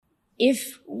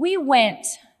If we went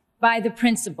by the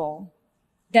principle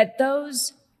that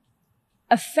those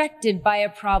affected by a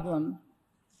problem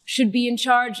should be in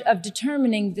charge of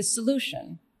determining the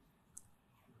solution,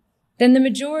 then the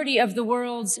majority of the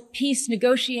world's peace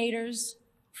negotiators,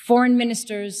 foreign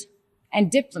ministers, and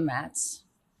diplomats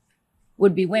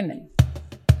would be women.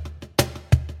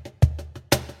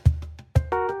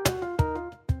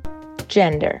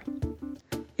 Gender.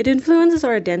 It influences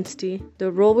our identity,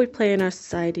 the role we play in our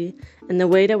society, and the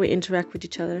way that we interact with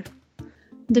each other.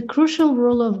 The crucial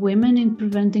role of women in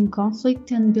preventing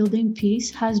conflict and building peace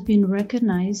has been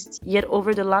recognized. Yet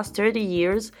over the last 30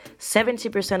 years,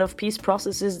 70% of peace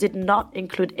processes did not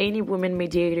include any women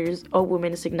mediators or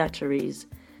women signatories.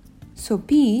 So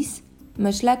peace,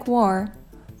 much like war,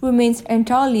 remains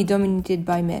entirely dominated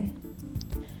by men.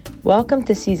 Welcome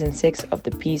to Season 6 of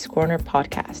the Peace Corner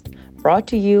podcast, brought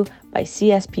to you by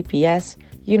CSPPS,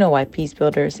 You Know Why Peace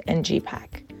Builders, and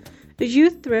GPAC. A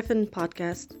youth-driven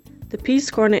podcast, the Peace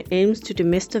Corner aims to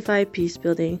demystify peace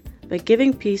building by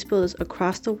giving peace builders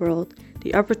across the world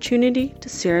the opportunity to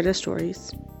share their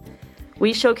stories.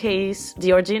 We showcase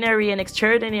the ordinary and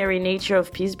extraordinary nature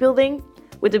of peace building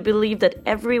with the belief that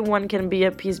everyone can be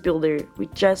a peace builder. We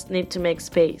just need to make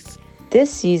space.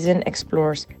 This season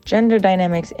explores gender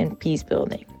dynamics in peace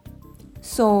building.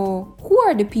 So, who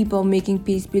are the people making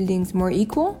peace buildings more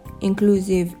equal,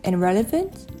 inclusive, and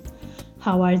relevant?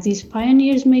 How are these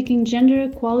pioneers making gender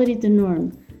equality the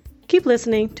norm? Keep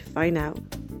listening to find out.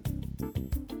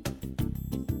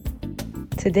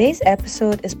 Today's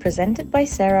episode is presented by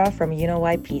Sarah from You Know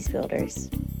Why Peace Builders.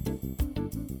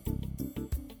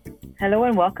 Hello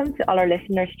and welcome to all our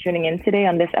listeners tuning in today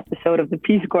on this episode of the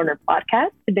Peace Corner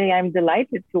podcast. Today I'm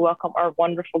delighted to welcome our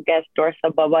wonderful guest, Dorsa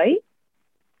Babai.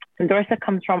 Dorsa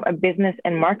comes from a business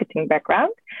and marketing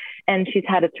background, and she's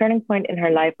had a turning point in her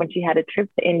life when she had a trip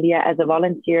to India as a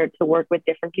volunteer to work with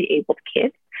differently abled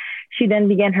kids. She then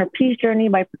began her peace journey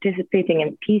by participating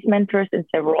in peace mentors and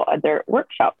several other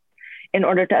workshops. In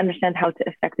order to understand how to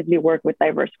effectively work with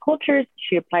diverse cultures,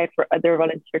 she applied for other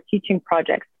volunteer teaching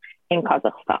projects in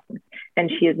Kazakhstan.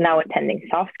 And she is now attending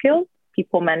soft skills,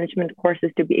 people management courses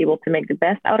to be able to make the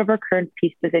best out of her current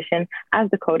peace position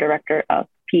as the co-director of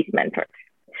Peace Mentors.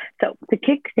 So to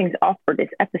kick things off for this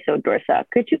episode, Dorsa,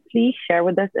 could you please share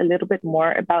with us a little bit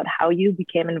more about how you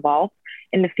became involved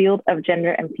in the field of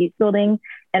gender and peace building?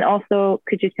 And also,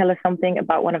 could you tell us something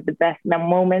about one of the best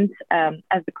moments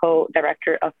as the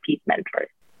co-director of Peace Mentors?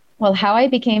 Well, how I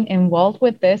became involved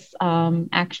with this,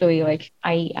 actually,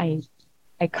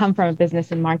 I come from a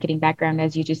business and marketing background,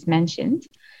 as you just mentioned.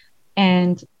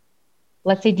 And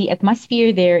let's say the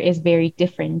atmosphere there is very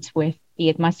different with the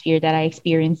atmosphere that I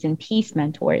experienced in Peace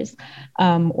Mentors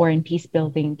or in peace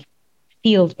building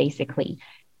field, basically.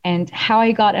 And how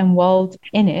I got involved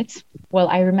in it, well,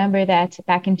 I remember that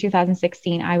back in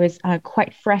 2016, I was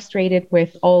quite frustrated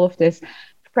with all of this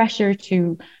pressure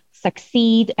to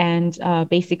succeed and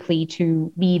basically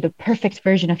to be the perfect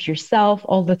version of yourself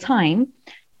all the time.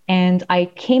 And I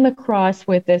came across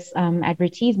with this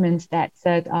advertisement that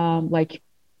said,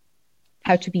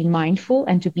 how to be mindful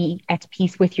and to be at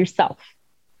peace with yourself.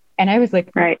 And I was like,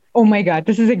 right, oh my God,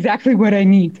 this is exactly what I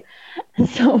need.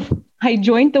 So I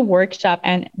joined the workshop,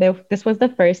 and this was the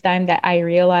first time that I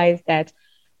realized that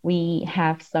we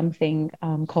have something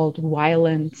called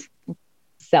violent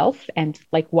self and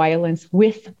like violence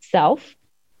with self.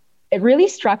 It really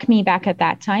struck me back at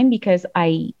that time because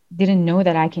I didn't know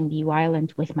that I can be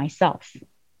violent with myself.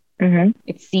 Mm-hmm.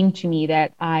 It seemed to me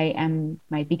that I am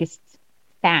my biggest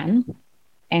fan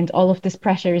and all of this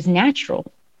pressure is natural.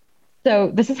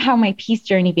 So this is how my peace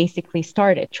journey basically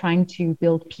started, trying to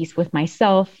build peace with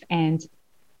myself. And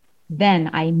then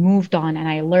I moved on and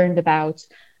I learned about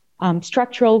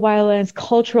structural violence,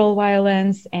 cultural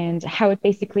violence, and how it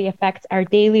basically affects our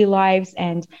daily lives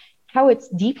and how it's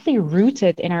deeply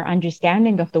rooted in our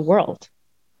understanding of the world.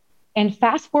 And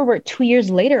fast forward 2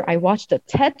 years later, I watched a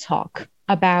TED Talk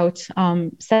about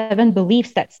 7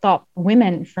 beliefs that stop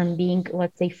women from being,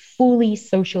 let's say, fully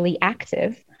socially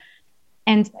active.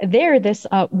 And there, this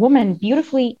woman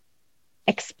beautifully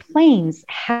explains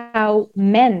how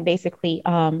men basically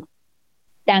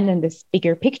stand in this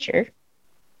bigger picture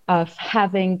of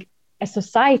having a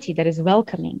society that is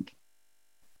welcoming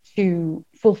to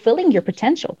fulfilling your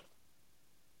potential.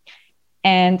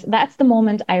 And that's the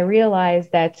moment I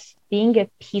realized that being at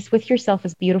peace with yourself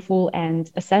is beautiful and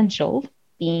essential.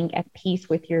 Being at peace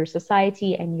with your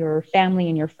society and your family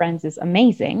and your friends is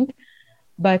amazing.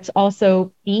 But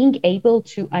also being able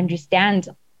to understand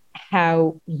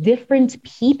how different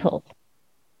people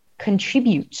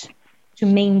contribute to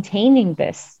maintaining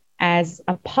this as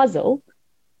a puzzle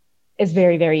is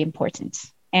very, very important.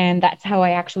 And that's how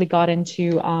I actually got into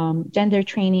gender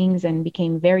trainings and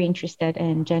became very interested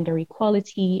in gender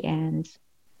equality. And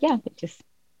yeah, that's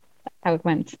how it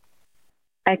went.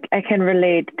 I can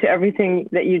relate to everything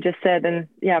that you just said. And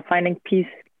yeah, finding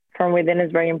peace from within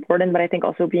is very important. But I think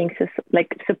also being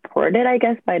supported, I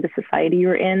guess, by the society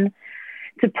you're in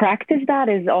to practice that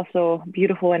is also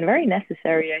beautiful and very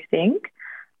necessary, I think.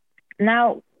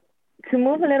 Now, to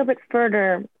move a little bit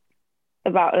further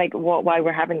about why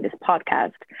we're having this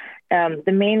podcast,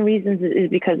 the main reasons is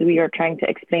because we are trying to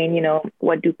explain,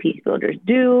 what do peace builders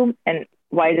do and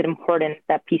why is it important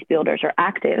that peace builders are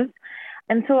active.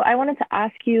 And so I wanted to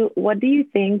ask you, what do you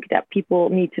think that people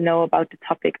need to know about the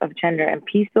topic of gender and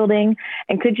peace building?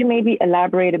 And could you maybe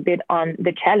elaborate a bit on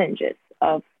the challenges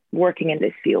of working in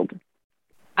this field?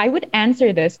 I would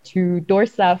answer this to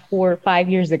Dorsa 4 or 5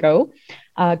 years ago,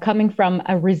 coming from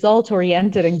a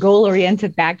result-oriented and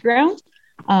goal-oriented background,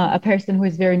 a person who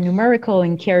is very numerical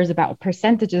and cares about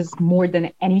percentages more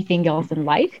than anything else in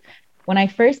life. When I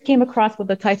first came across with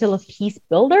the title of peace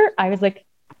builder, I was like,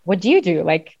 what do you do?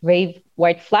 Wave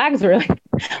white flags, or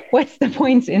what's the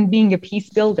point in being a peace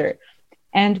builder?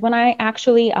 And when I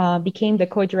actually became the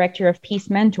co-director of Peace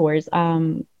Mentors,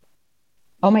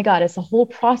 oh my God, it's a whole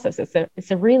process.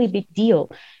 It's a really big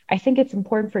deal. I think it's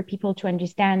important for people to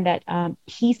understand that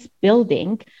peace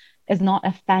building is not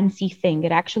a fancy thing.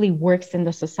 It actually works in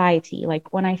the society.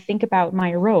 When I think about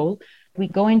my role, we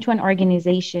go into an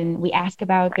organization, we ask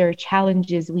about their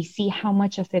challenges, we see how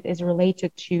much of it is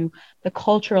related to the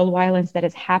cultural violence that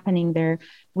is happening there.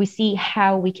 We see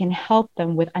how we can help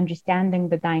them with understanding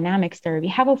the dynamics there. We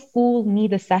have a full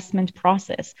need assessment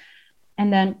process.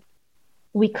 And then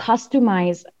we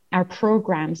customize our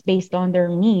programs based on their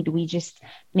need. We just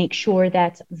make sure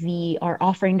that we are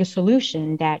offering a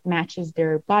solution that matches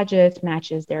their budget,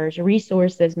 matches their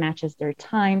resources, matches their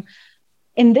time.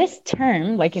 In this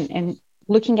term, in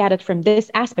looking at it from this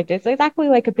aspect, it's exactly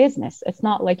like a business. It's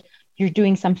not like you're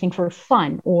doing something for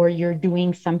fun, or you're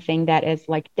doing something that is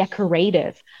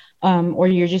decorative, or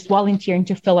you're just volunteering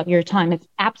to fill up your time. It's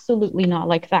absolutely not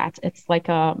like that. It's like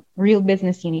a real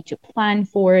business. You need to plan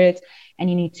for it, and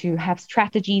you need to have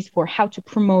strategies for how to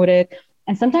promote it.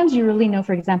 And sometimes you really know,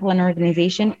 for example, an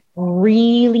organization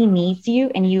really needs you,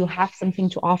 and you have something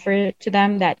to offer to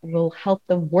them that will help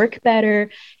them work better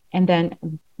and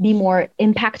then be more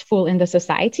impactful in the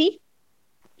society.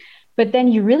 But then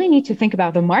you really need to think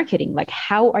about the marketing.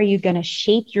 How are you going to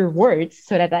shape your words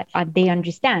so that they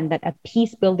understand that a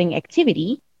peace building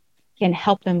activity can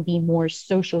help them be more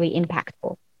socially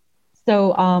impactful?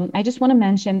 So I just want to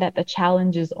mention that the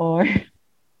challenges are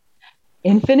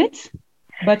infinite,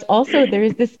 but also there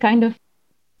is this kind of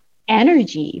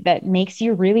energy that makes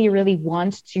you really, really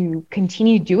want to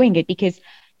continue doing it, because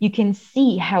you can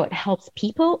see how it helps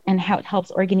people and how it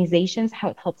helps organizations, how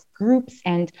it helps groups,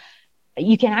 and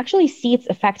you can actually see its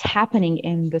effect happening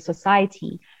in the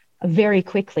society very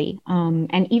quickly.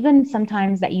 And even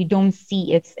sometimes that you don't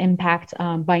see its impact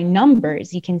by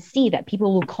numbers, you can see that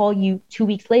people will call you 2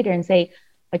 weeks later and say,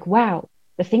 wow,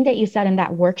 the thing that you said in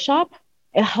that workshop,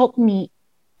 it helped me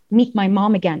meet my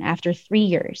mom again after 3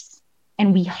 years.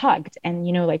 And we hugged, and,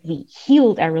 we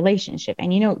healed our relationship.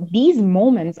 And, these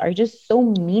moments are just so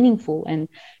meaningful and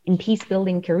in peace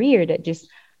building career that just,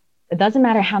 it doesn't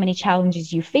matter how many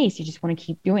challenges you face, you just want to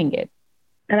keep doing it.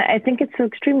 And I think it's so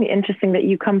extremely interesting that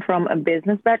you come from a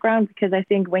business background, because I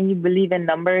think when you believe in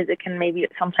numbers, it can maybe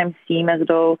sometimes seem as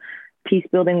though peace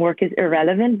building work is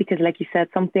irrelevant, because like you said,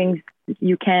 some things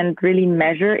you can't really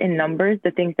measure in numbers,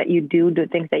 the things that you do, the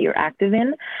things that you're active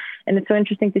in. And it's so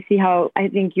interesting to see how I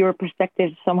think your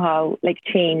perspective somehow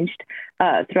changed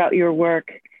throughout your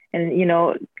work. And,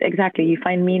 exactly, you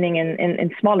find meaning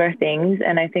in smaller things.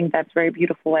 And I think that's very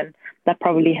beautiful. And that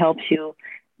probably helps you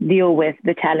deal with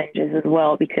the challenges as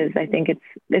well, because I think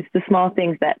it's the small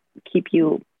things that keep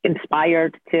you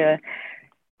inspired to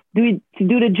do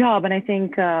the job. And I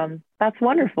think that's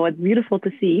wonderful. It's beautiful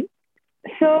to see.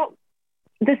 So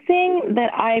the thing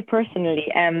that I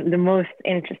personally am the most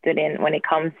interested in when it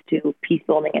comes to peace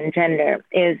building and gender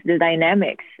is the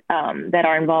dynamics that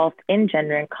are involved in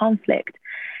gender and conflict,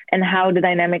 and how the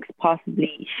dynamics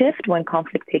possibly shift when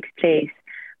conflict takes place,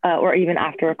 or even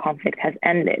after a conflict has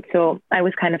ended. So I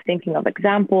was kind of thinking of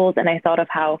examples, and I thought of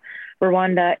how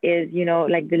Rwanda is,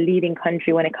 the leading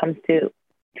country when it comes to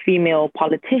female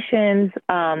politicians,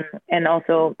 and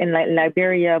also in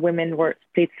Liberia, women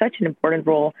played such an important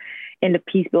role in the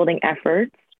peace building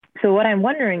efforts. So what I'm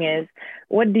wondering is,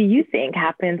 what do you think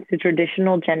happens to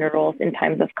traditional gender roles in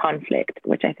times of conflict,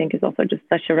 which I think is also just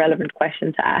such a relevant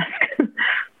question to ask.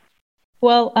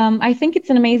 Well, I think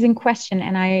it's an amazing question,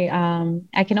 and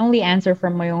I can only answer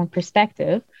from my own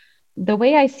perspective. The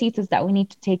way I see it is that we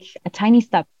need to take a tiny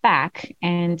step back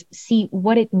and see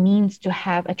what it means to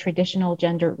have a traditional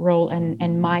gender role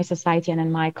in my society and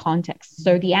in my context.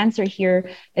 So the answer here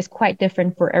is quite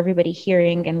different for everybody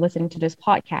hearing and listening to this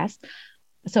podcast.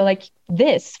 So like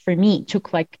this for me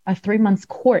took like a 3 months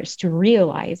course to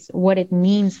realize what it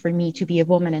means for me to be a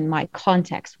woman in my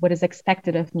context, what is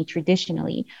expected of me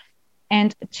traditionally,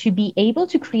 and to be able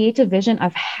to create a vision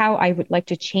of how I would like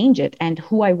to change it and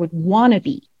who I would want to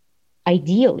be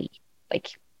ideally. Like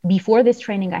before this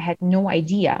training, I had no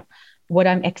idea what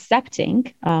I'm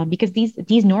accepting, because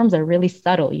these norms are really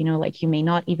subtle, like you may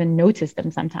not even notice them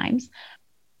sometimes.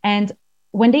 And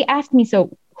when they asked me,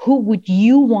 so who would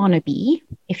you want to be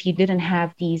if you didn't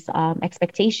have these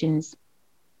expectations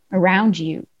around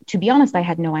you? To be honest, I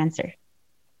had no answer.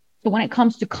 So when it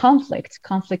comes to conflict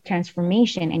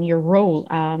transformation, and your role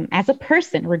as a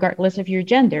person, regardless of your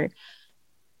gender,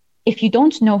 if you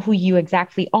don't know who you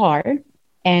exactly are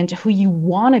and who you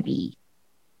want to be,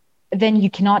 then you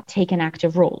cannot take an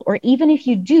active role. Or even if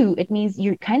you do, it means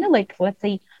you're kind of like, let's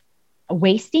say,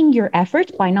 wasting your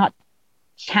effort by not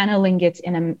channeling it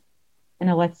in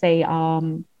a let's say,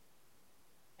 in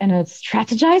a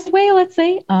strategized way, let's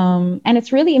say. And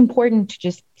it's really important to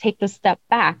just take the step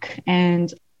back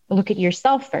and look at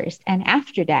yourself first. And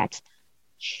after that,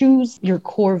 choose your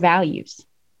core values.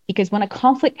 Because when a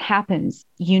conflict happens,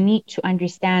 you need to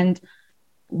understand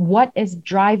what is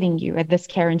driving you at this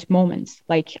current moment.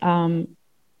 Like,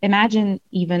 imagine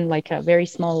even like a very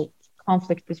small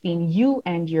conflict between you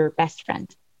and your best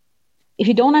friend. If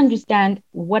you don't understand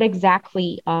what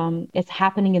exactly is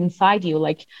happening inside you,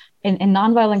 like in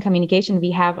nonviolent communication,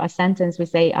 we have a sentence, we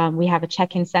say, we have a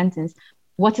check-in sentence: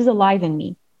 what is alive in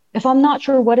me? If I'm not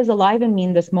sure what is alive in me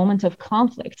in this moment of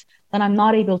conflict, then I'm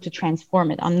not able to transform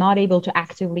it. I'm not able to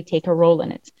actively take a role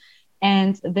in it.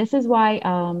 And this is why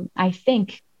I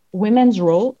think women's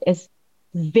role is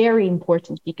very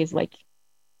important, because like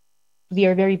we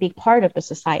are a very big part of the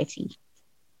society.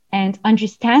 And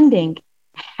understanding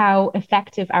how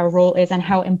effective our role is and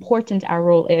how important our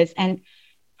role is and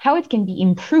how it can be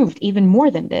improved even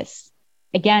more than this,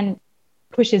 again,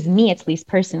 pushes me, at least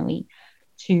personally,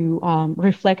 to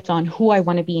reflect on who I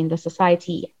want to be in the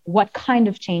society, what kind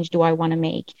of change do I want to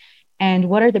make, and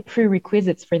what are the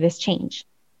prerequisites for this change.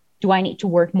 Do I need to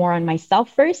work more on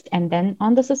myself first and then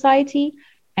on the society?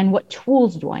 And what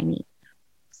tools do I need?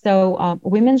 So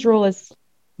women's role is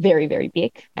very, very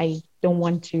big. I don't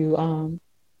want to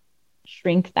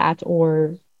shrink that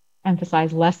or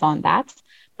emphasize less on that.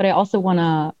 But I also want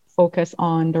to focus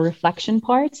on the reflection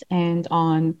part and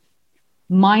on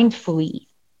mindfully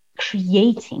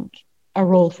creating a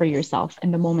role for yourself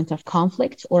in the moment of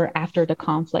conflict or after the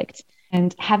conflict,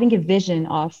 and having a vision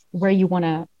of where you want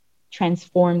to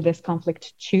transform this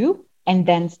conflict to, and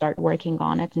then start working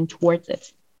on it and towards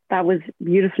it. That was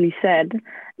beautifully said.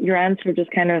 Your answer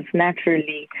just kind of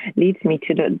naturally leads me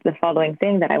to the following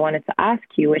thing that I wanted to ask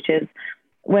you, which is,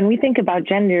 when we think about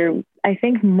gender, I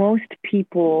think most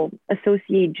people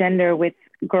associate gender with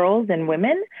girls and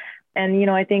women. And,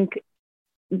 I think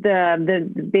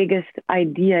the biggest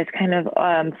idea is kind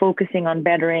of focusing on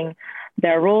bettering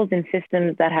their roles in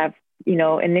systems that have,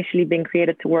 initially been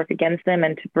created to work against them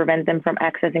and to prevent them from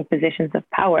accessing positions of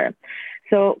power.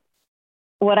 So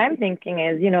what I'm thinking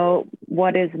is,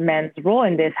 what is men's role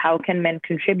in this? How can men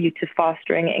contribute to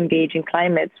fostering engaging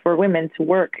climates for women to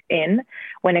work in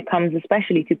when it comes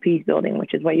especially to peace building,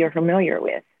 which is what you're familiar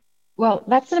with? Well,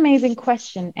 that's an amazing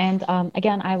question. And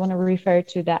again, I want to refer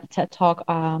to that TED Talk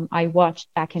I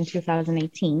watched back in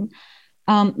 2018.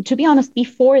 To be honest,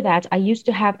 before that, I used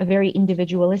to have a very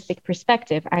individualistic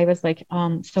perspective. I was like,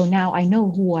 so now I know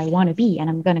who I want to be and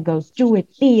I'm going to go do it,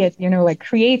 be it, like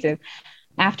creative.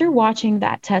 After watching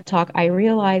that TED Talk, I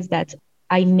realized that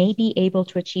I may be able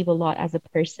to achieve a lot as a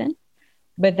person,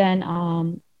 but then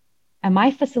am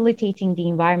I facilitating the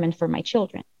environment for my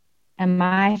children? Am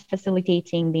I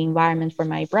facilitating the environment for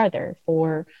my brother,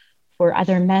 for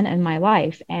other men in my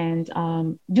life? And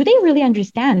do they really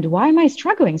understand why am I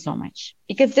struggling so much?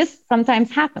 Because this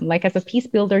sometimes happens. Like as a peace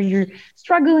builder, you're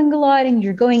struggling a lot and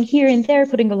you're going here and there,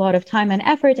 putting a lot of time and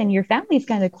effort, and your family is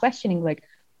kind of questioning, like,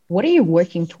 what are you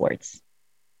working towards?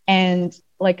 And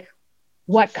like,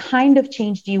 what kind of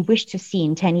change do you wish to see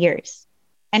in 10 years?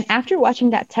 And after watching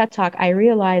that TED Talk, I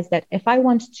realized that if I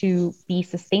want to be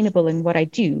sustainable in what I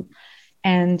do,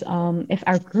 and if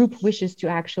our group wishes to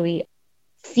actually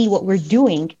see what we're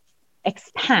doing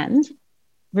expand,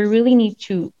 we really need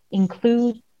to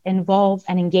include, involve,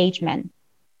 and engage men.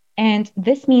 And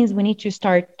this means we need to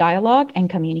start dialogue and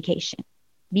communication.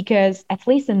 because at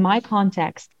least in my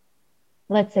context,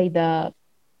 let's say the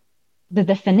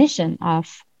definition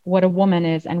of what a woman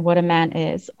is and what a man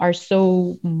is are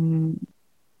so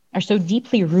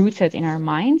deeply rooted in our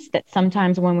minds that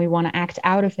sometimes when we want to act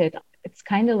out of it, it's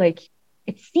kind of like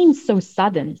it seems so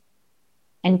sudden,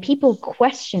 and people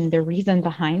question the reason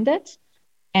behind it,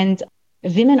 and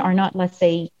women are not, let's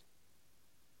say,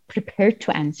 prepared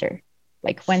to answer.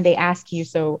 Like when they ask you,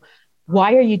 so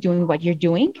why are you doing what you're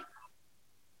doing?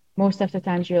 Most of the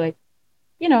times you're like,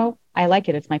 I like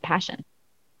it. It's my passion.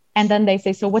 And then they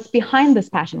say, so what's behind this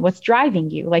passion? What's driving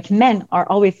you? Like men are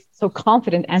always so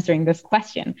confident answering this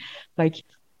question. But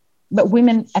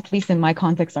women, at least in my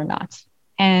context, are not.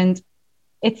 And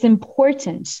it's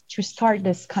important to start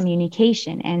this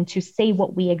communication and to say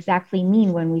what we exactly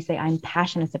mean when we say, I'm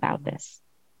passionate about this.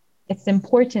 It's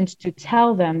important to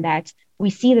tell them that we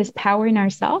see this power in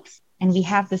ourselves and we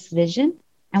have this vision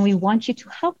and we want you to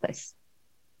help us.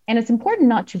 And it's important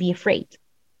not to be afraid.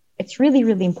 It's really,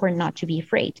 really important not to be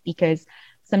afraid, because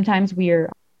sometimes we are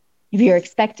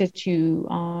expected to,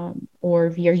 or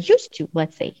we are used to,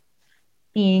 let's say,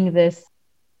 being this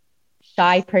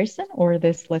shy person, or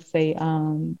this, let's say,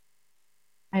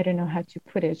 I don't know how to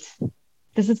put it.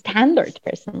 This is standard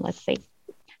person, let's say.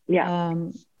 Yeah.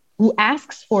 Who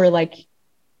asks for like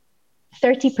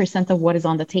 30% of what is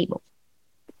on the table.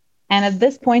 And at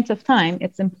this point of time,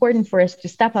 it's important for us to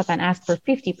step up and ask for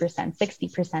 50%,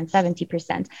 60%,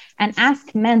 70%, and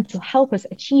ask men to help us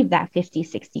achieve that 50,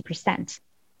 60%.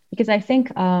 Because I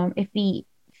think if we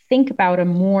think about a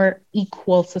more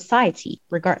equal society,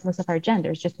 regardless of our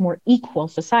genders, just more equal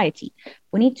society,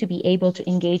 we need to be able to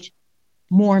engage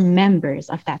more members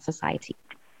of that society.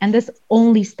 And this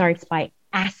only starts by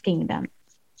asking them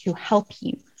to help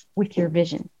you with your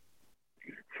vision.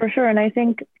 For sure. And I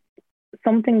think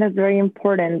something that's very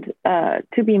important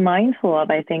to be mindful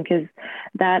of, I think, is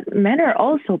that men are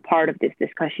also part of this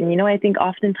discussion. I think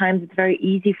oftentimes it's very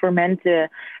easy for men to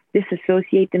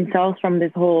disassociate themselves from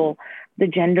the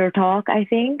gender talk, I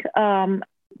think.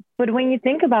 But when you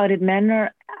think about it, men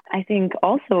are, I think,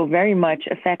 also very much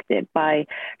affected by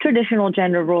traditional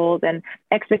gender roles and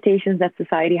expectations that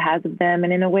society has of them.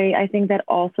 And in a way, I think that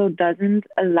also doesn't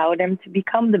allow them to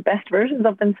become the best versions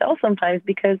of themselves sometimes,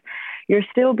 because you're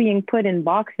still being put in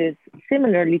boxes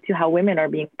similarly to how women are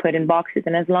being put in boxes.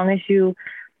 And as long as you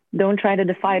don't try to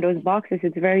defy those boxes,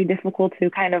 it's very difficult to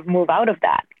kind of move out of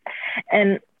that.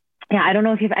 And yeah, I don't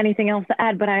know if you have anything else to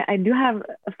add, but I do have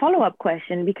a follow-up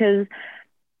question, because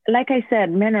like I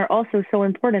said, men are also so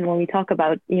important when we talk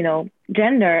about,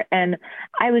 gender. And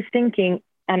I was thinking,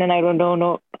 and then I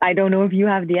don't know if you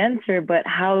have the answer, but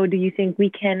how do you think we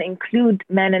can include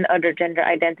men and other gender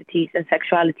identities and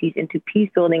sexualities into peace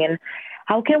building? And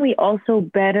how can we also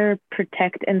better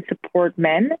protect and support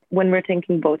men when we're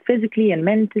thinking both physically and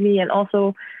mentally? And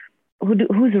also,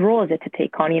 whose role is it to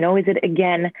take on? Is it,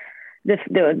 again,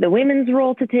 the women's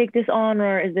role to take this on,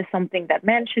 or is this something that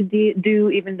men should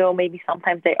do, even though maybe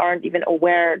sometimes they aren't even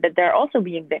aware that they're also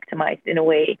being victimized in a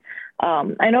way?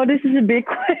 I know this is a big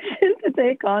question to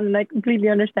take on, and I completely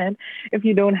understand if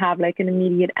you don't have like an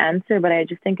immediate answer, but I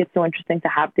just think it's so interesting to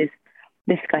have this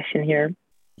discussion here.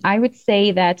 I would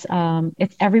say that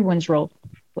it's everyone's role.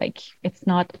 Like, it's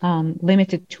not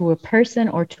limited to a person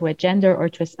or to a gender or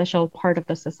to a special part of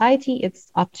the society.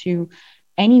 It's up to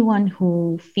anyone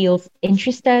who feels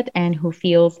interested and who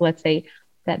feels, let's say,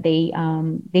 that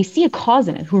they see a cause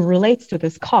in it, who relates to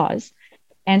this cause.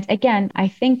 And again, I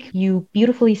think you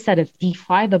beautifully said it,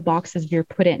 defy the boxes you're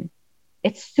put in.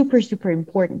 It's super, super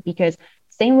important, because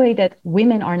same way that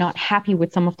women are not happy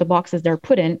with some of the boxes they're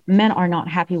put in, men are not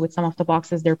happy with some of the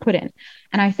boxes they're put in.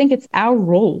 And I think it's our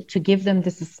role to give them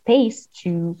this space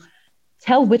to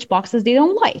tell which boxes they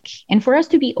don't like, and for us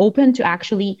to be open to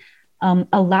actually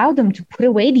allow them to put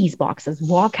away these boxes,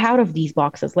 walk out of these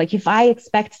boxes. Like, if I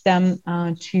expect them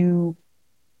to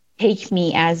take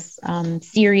me as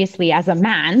seriously as a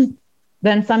man,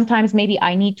 then sometimes maybe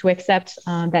I need to accept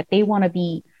that they want to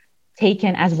be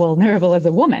taken as vulnerable as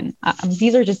a woman.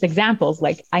 These are just examples.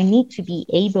 Like, I need to be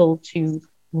able to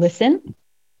listen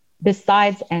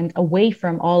besides and away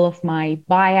from all of my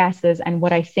biases and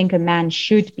what I think a man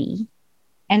should be,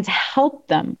 and help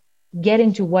them get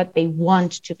into what they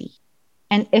want to be.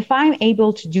 And if I'm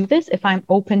able to do this, if I'm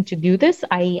open to do this,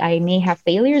 I may have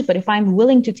failures, but if I'm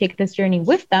willing to take this journey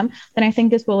with them, then I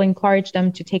think this will encourage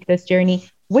them to take this journey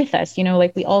with us.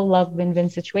 Like, we all love win-win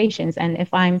situations. And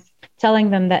if I'm telling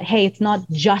them that, hey, it's not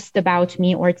just about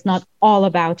me, or it's not all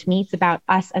about me, it's about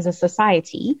us as a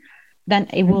society, then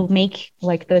it will make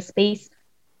like the space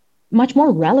much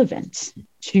more relevant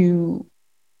to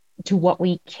to what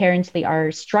we currently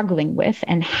are struggling with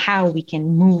and how we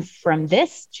can move from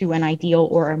this to an ideal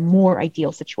or a more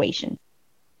ideal situation.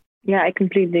 Yeah, I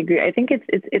completely agree. I think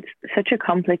it's such a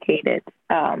complicated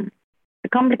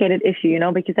issue, you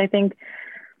know, because I think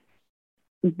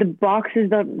the boxes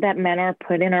that men are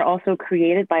put in are also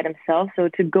created by themselves. So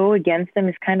to go against them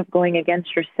is kind of going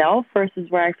against yourself, versus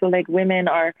where I feel like women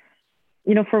are,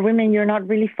 you know, for women, you're not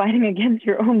really fighting against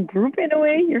your own group in a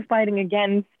way. You're fighting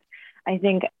against, I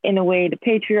think, in a way, the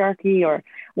patriarchy or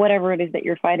whatever it is that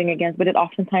you're fighting against, but it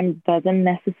oftentimes doesn't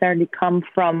necessarily come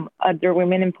from other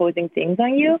women imposing things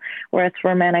on you. Whereas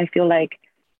for men, I feel like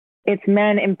it's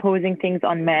men imposing things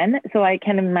on men. So I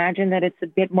can imagine that it's a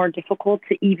bit more difficult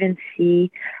to even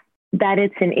see that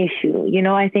it's an issue. You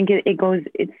know, I think it goes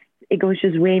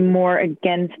just way more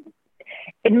against,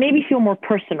 it made me feel more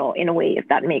personal in a way, if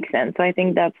that makes sense. So I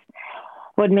think that's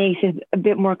what makes it a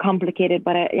bit more complicated.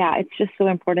 But it's just so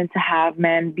important to have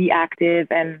men be active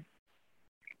and,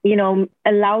 you know,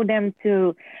 allow them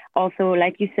to also,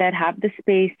 like you said, have the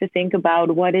space to think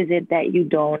about what is it that you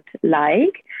don't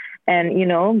like. And, you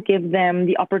know, give them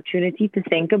the opportunity to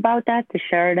think about that, to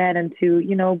share that, and to,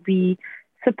 you know, be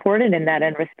supported in that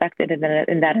and respected in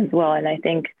that as well. And I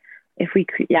think if we,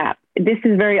 this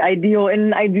is very ideal. In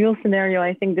an ideal scenario,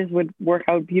 I think this would work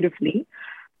out beautifully.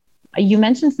 You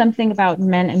mentioned something about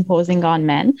men imposing on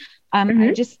men.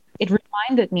 It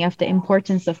reminded me of the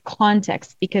importance of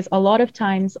context, because a lot of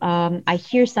times I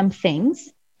hear some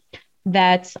things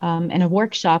that in a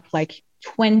workshop, like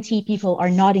 20 people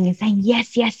are nodding and saying,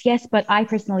 yes, yes, yes, but I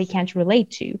personally can't relate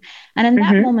to. And in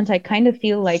that moment, I kind of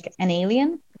feel like an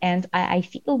alien, and I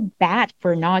feel bad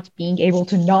for not being able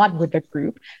to nod with the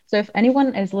group. So if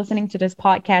anyone is listening to this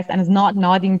podcast and is not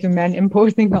nodding to men,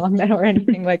 imposing on men or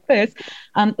anything like this,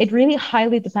 it really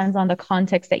highly depends on the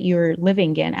context that you're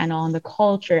living in, and on the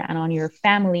culture, and on your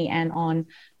family, and on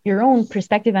your own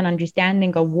perspective and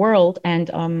understanding of world.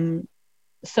 And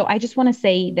so I just want to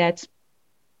say that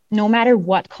no matter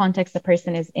what context the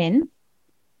person is in,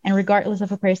 and regardless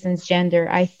of a person's gender,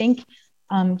 I think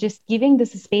just giving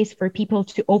this a space for people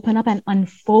to open up and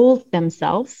unfold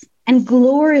themselves, and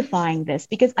glorifying this,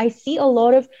 because I see a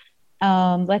lot of,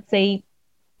 let's say,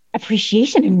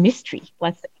 appreciation in mystery,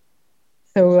 let's say.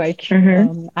 So like,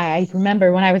 I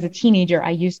remember when I was a teenager,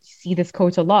 I used to see this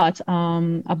quote a lot.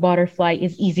 A butterfly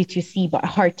is easy to see, but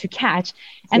hard to catch.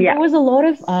 And there was a lot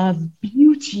of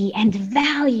beauty and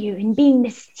value in being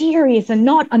mysterious and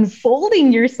not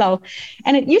unfolding yourself.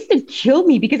 And it used to kill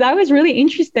me, because I was really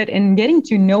interested in getting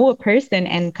to know a person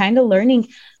and kind of learning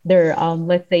their,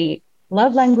 let's say,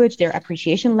 love language, their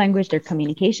appreciation language, their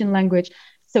communication language.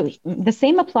 So the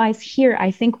same applies here.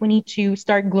 I think we need to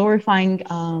start glorifying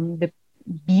the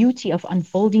beauty of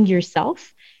unfolding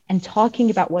yourself and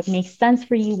talking about what makes sense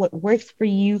for you, what works for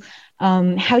you,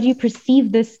 how do you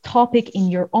perceive this topic in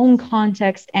your own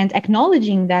context, and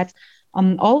acknowledging that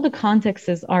all the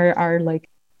contexts are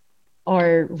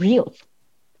real.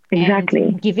 Exactly.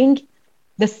 And giving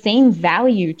the same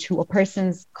value to a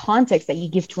person's context that you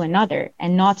give to another,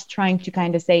 and not trying to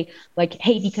kind of say like,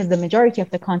 hey, because the majority of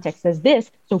the context says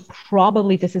this, so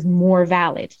probably this is more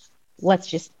valid. Let's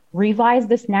just revise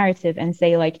this narrative and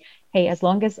say like, hey, as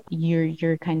long as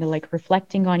you're kind of like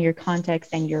reflecting on your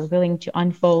context and you're willing to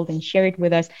unfold and share it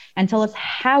with us and tell us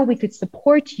how we could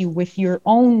support you with your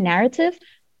own narrative,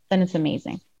 then it's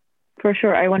amazing. For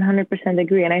sure. I 100%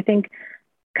 agree. And I think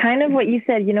kind of what you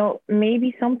said, you know,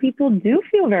 maybe some people do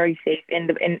feel very safe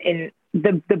in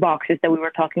the boxes that we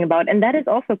were talking about. And that is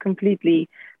also completely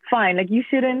fine. Like, you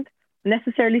shouldn't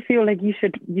necessarily feel like you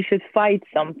should fight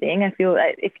something. I feel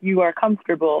that if you are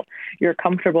comfortable, you're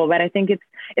comfortable. But I think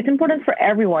it's important for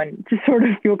everyone to sort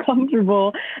of feel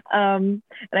comfortable. And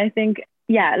I think,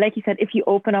 like you said, if you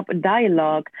open up a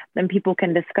dialogue, then people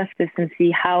can discuss this and see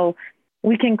how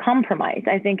we can compromise.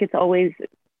 I think it's always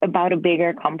about a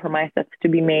bigger compromise that's to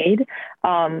be made.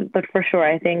 But for sure,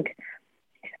 I think,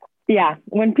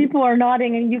 when people are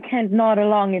nodding and you can't nod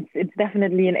along, it's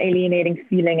definitely an alienating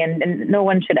feeling, and no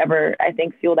one should ever, I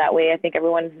think, feel that way. I think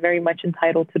everyone is very much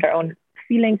entitled to their own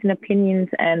feelings and opinions.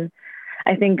 And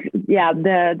I think,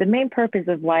 the main purpose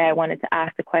of why I wanted to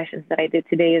ask the questions that I did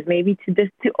today is maybe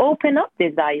to open up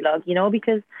this dialogue, you know,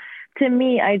 because to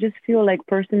me, I just feel like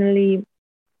personally,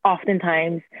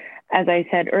 oftentimes, as I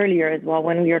said earlier as well,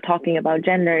 when we were talking about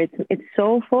gender, it's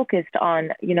so focused on,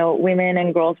 you know, women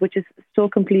and girls, which is so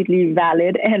completely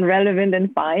valid and relevant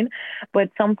and fine.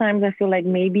 But sometimes I feel like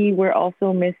maybe we're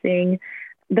also missing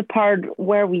the part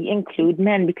where we include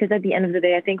men, because at the end of the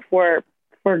day, I think for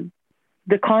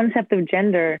the concept of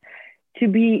gender to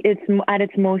be at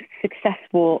its most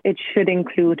successful, it should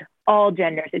include all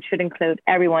genders. It should include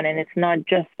everyone, and it's not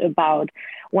just about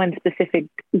one specific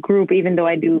group, even though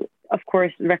I do, of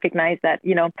course, recognize that,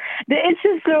 it's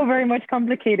just so very much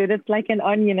complicated. It's like an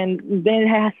onion, and then it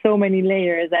has so many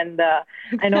layers. And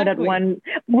I know that one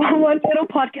little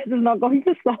podcast is not going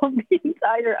to solve the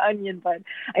entire onion, but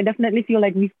I definitely feel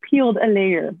like we've peeled a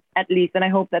layer at least. And I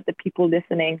hope that the people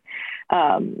listening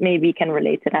maybe can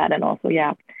relate to that, and also,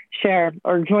 share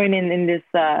or join in this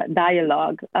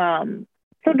dialogue.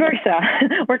 So Dorsa,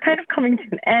 we're kind of coming to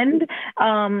an end.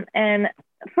 And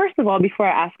first of all, before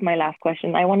I ask my last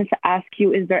question, I wanted to ask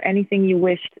you, is there anything you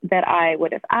wished that I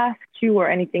would have asked you, or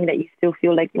anything that you still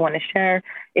feel like you want to share?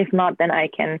 If not, then I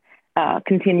can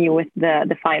continue with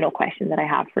the final question that I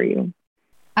have for you.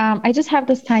 I just have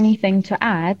this tiny thing to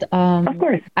add. Of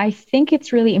course. I think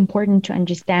it's really important to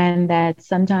understand that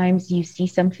sometimes you see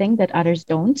something that others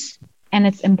don't. And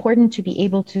it's important to be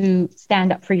able to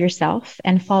stand up for yourself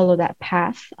and follow that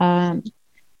path.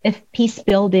 If peace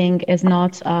building is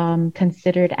not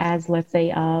considered as, let's say,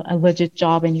 a legit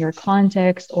job in your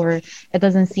context, or it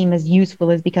doesn't seem as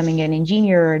useful as becoming an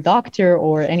engineer or a doctor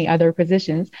or any other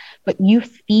positions, but you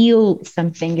feel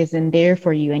something is in there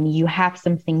for you and you have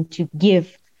something to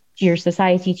give to your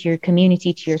society, to your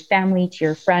community, to your family, to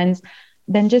your friends,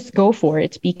 then just go for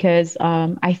it. Because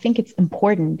I think it's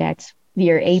important that we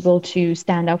are able to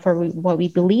stand up for what we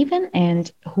believe in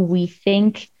and who we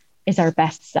think is our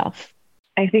best self.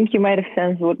 I think you might have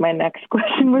sensed what my next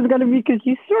question was going to be, because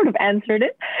you sort of answered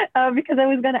it. Because I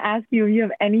was going to ask you if you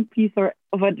have any piece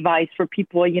of advice for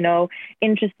people,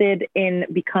 interested in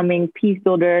becoming peace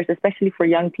builders, especially for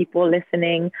young people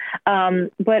listening.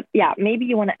 But maybe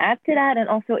you want to add to that. And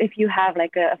also, if you have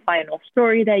like a final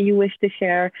story that you wish to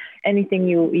share, anything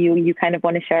you kind of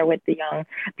want to share with the young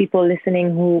people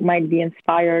listening who might be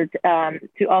inspired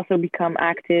to also become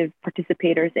active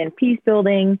participators in peace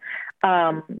building.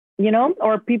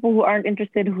 Or people who aren't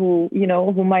interested, who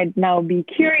might now be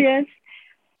curious,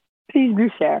 please do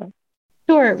share.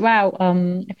 Sure. Wow.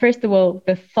 First of all,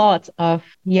 the thought of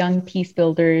young peace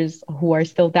builders who are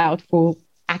still doubtful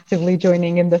actively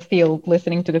joining in the field,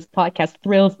 listening to this podcast,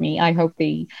 thrills me. I hope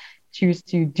they choose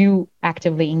to do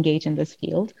actively engage in this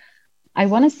field. I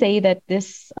want to say that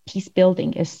this peace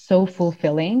building is so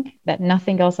fulfilling that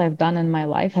nothing else I've done in my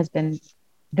life has been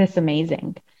this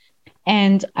amazing.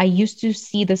 And I used to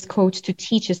see this quote, to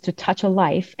teach is to touch a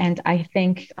life. And I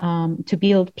think to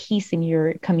build peace in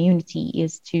your community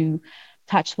is to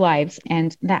touch lives.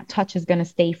 And that touch is going to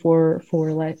stay for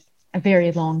like a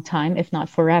very long time, if not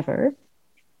forever.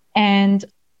 And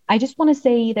I just want to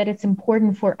say that it's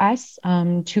important for us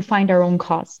to find our own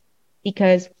cause,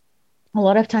 because a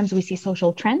lot of times we see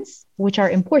social trends, which are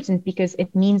important because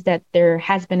it means that there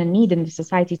has been a need in the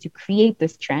society to create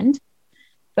this trend.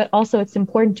 But also it's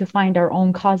important to find our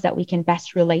own cause that we can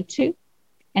best relate to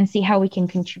and see how we can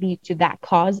contribute to that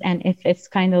cause. And if it's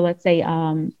kind of, let's say,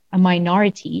 a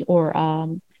minority or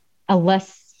a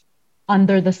less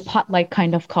under the spotlight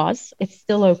kind of cause, it's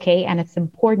still okay, and it's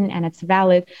important and it's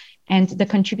valid. And the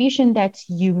contribution that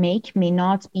you make may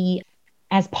not be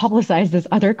as publicized as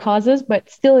other causes, but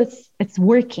still it's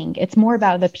working. It's more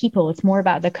about the people. It's more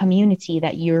about the community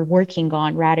that you're working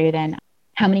on rather than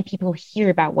how many people hear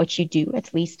about what you do,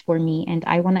 at least for me. And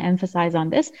I want to emphasize on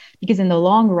this because in the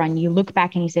long run, you look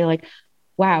back and you say like,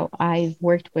 wow, I've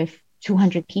worked with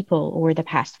 200 people over the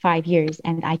past 5 years,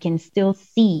 and I can still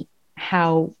see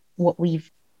how what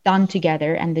we've done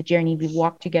together and the journey we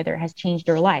walked together has changed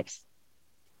their lives.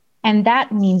 And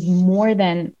that means more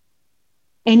than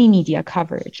any media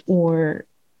coverage or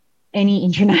any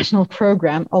international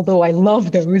program, although I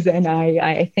love those and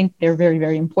I think they're very,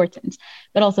 very important.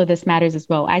 But also this matters as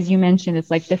well. As you mentioned, it's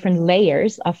like different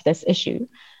layers of this issue.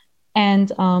 And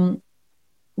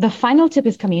the final tip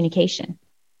is communication.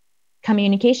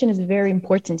 Communication is very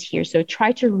important here. So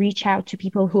try to reach out to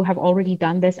people who have already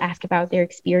done this, ask about their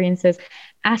experiences,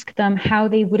 ask them how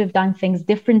they would have done things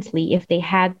differently if they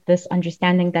had this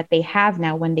understanding that they have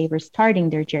now when they were starting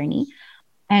their journey.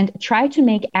 And try to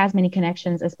make as many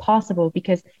connections as possible,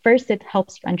 because first, it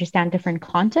helps you understand different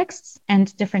contexts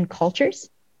and different cultures.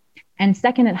 And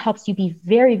second, it helps you be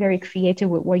very, very creative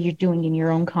with what you're doing in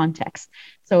your own context.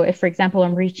 So if, for example,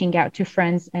 I'm reaching out to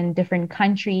friends in different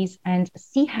countries and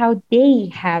see how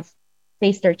they have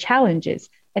faced their challenges,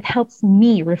 it helps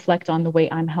me reflect on the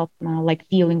way I'm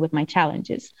dealing with my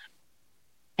challenges.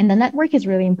 And the network is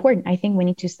really important. I think we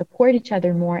need to support each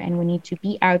other more, and we need to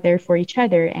be out there for each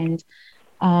other and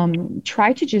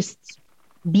try to just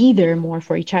be there more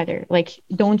for each other. Like,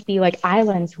 don't be like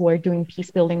islands who are doing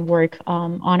peace building work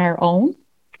on our own,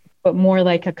 but more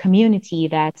like a community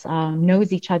that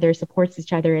knows each other, supports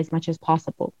each other as much as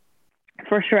possible.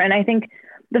 for sure. And I think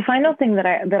the final thing that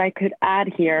I could add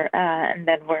here, and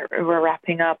then we're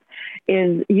wrapping up,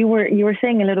 is you were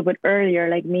saying a little bit earlier,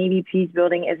 like maybe peace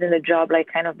building isn't a job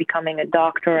like kind of becoming a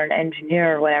doctor or an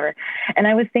engineer or whatever. And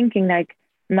I was thinking, like,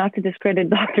 not to discredit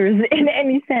doctors in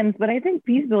any sense, but I think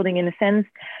peace building in a sense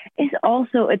is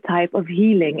also a type of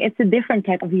healing. It's a different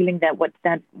type of healing than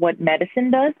what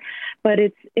medicine does, but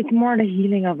it's more the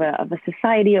healing of a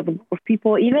society, of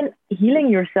people, even healing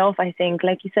yourself. I think,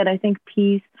 like you said, I think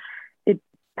peace, it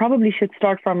probably should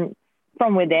start from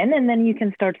within, and then you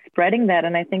can start spreading that.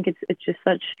 And I think it's just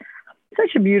such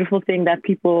a beautiful thing that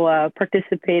people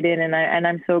participate in, and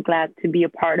I'm so glad to be a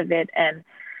part of it. And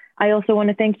I also want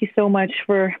to thank you so much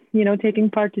for, taking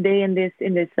part today in this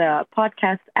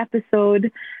podcast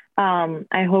episode.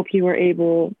 I hope you were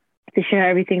able to share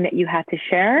everything that you had to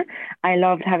share. I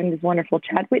loved having this wonderful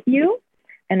chat with you.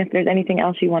 And if there's anything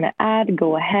else you want to add,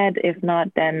 go ahead. If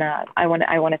not, then I want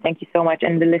to thank you so much,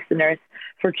 and the listeners,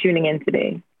 for tuning in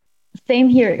today. Same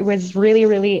here. It was really,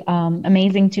 really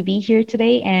amazing to be here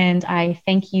today. And I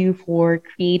thank you for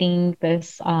creating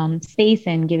this space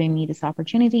and giving me this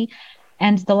opportunity.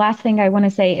 And the last thing I want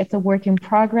to say, it's a work in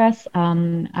progress.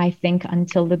 I think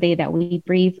until the day that we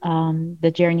breathe,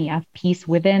 the journey of peace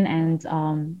within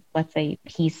and let's say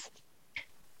peace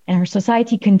in our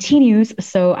society continues.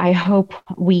 So I hope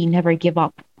we never give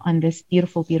up on this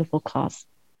beautiful, beautiful cause.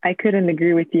 I couldn't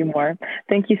agree with you more.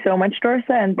 Thank you so much,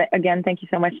 Dorsa. And again, thank you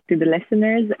so much to the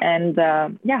listeners. And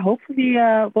hopefully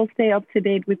we'll stay up to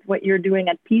date with what you're doing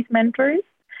at Peace Mentors.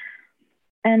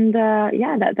 And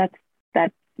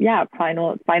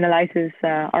finalizes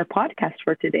our podcast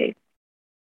for today.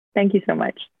 Thank you so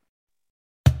much.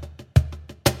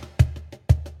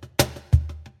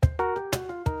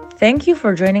 Thank you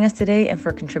for joining us today and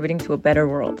for contributing to a better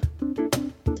world.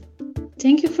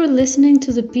 Thank you for listening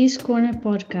to the Peace Corner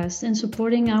podcast and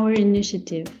supporting our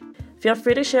initiative. Feel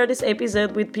free to share this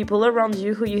episode with people around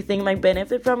you who you think might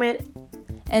benefit from it.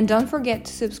 And don't forget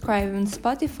to subscribe on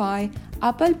Spotify,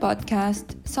 Apple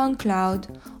Podcast,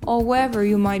 SoundCloud, or wherever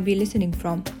you might be listening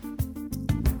from.